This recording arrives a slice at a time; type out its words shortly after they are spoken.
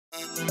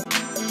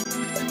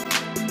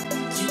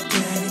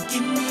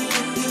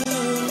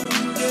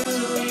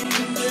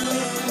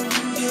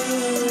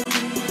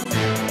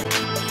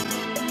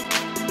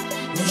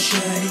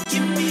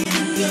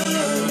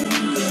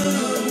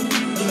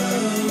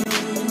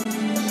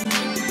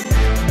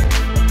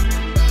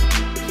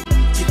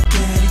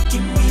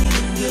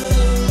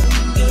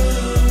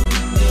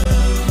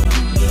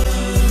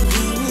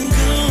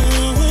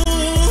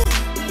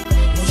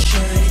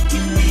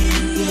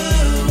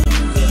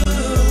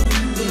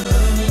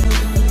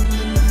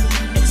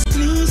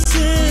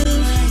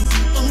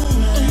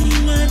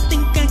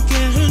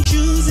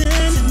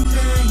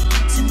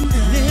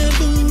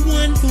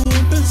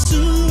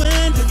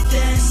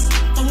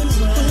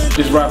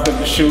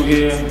Photoshoot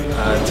here,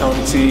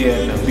 Tony T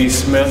and B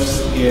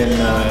Smiths here in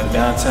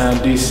downtown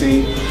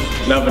DC.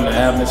 Loving the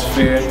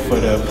atmosphere for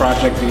the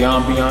project The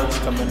Ambience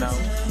coming out.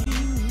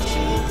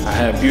 I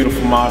had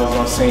beautiful models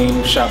on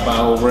scene, shot by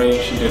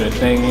Oray. She did her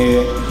thing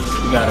here.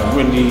 We got a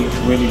really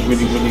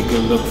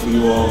good look for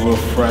you all, real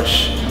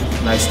fresh.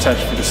 Nice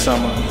touch for the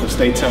summer, so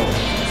stay tuned.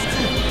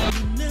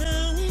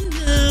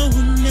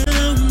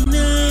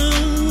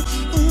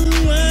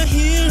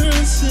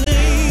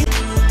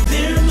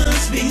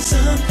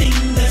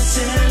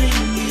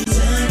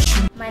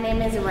 My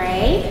name is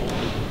Ray,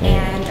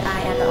 and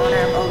I am the owner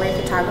of Oray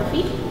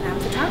Photography. I'm a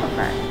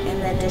photographer in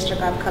the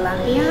District of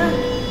Columbia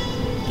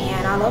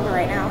and all over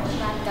right now.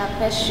 Wrapped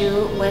up a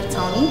shoot with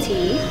Tony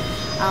T,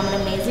 an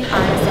amazing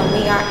artist, and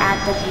we are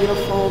at the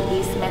beautiful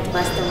B Smith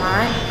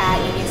restaurant at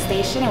Union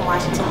Station in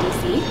Washington,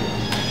 D.C.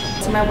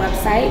 To my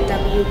website,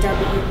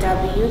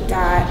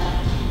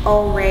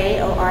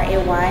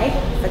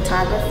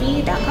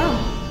 www.orayphotography.com.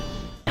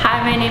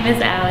 Hi, my name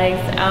is Alex.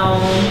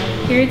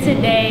 Here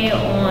today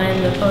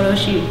on the photo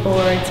shoot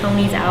for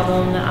Tony's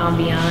album, The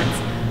Ambience.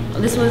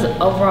 This was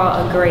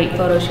overall a great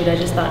photo shoot. I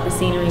just thought the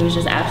scenery was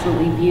just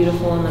absolutely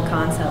beautiful and the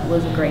concept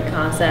was a great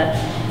concept,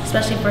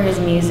 especially for his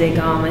music.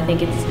 I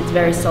think it's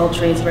very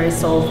sultry, it's very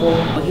soulful.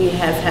 He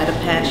has had a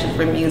passion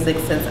for music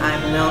since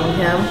I've known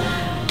him.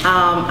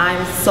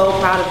 I'm so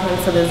proud of him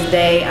to this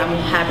day. I'm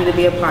happy to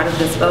be a part of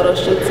this photo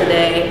shoot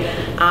today.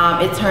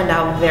 It turned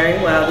out very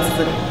well. This is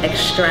an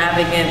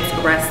extravagant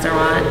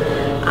restaurant.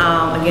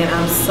 Again,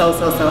 I'm so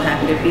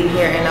happy to be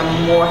here, and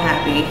I'm more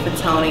happy for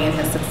Tony and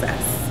his success.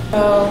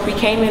 So we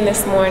came in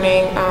this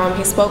morning.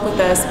 He spoke with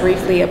us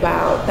briefly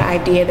about the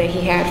idea that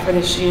he had for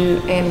the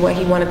shoot and what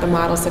he wanted the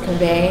models to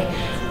convey.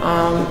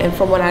 And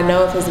from what I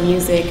know of his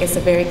music, it's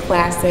a very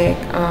classic,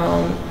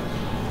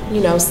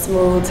 you know,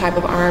 smooth type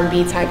of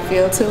R&B type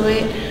feel to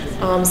it.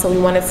 So we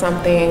wanted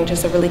something,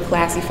 just a really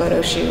classy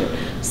photo shoot.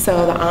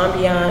 So the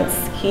ambiance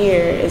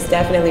here is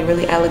definitely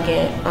really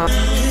elegant. You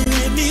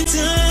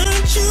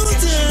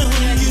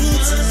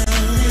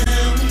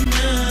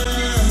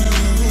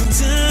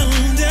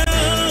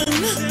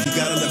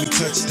gotta let me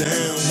touch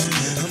down.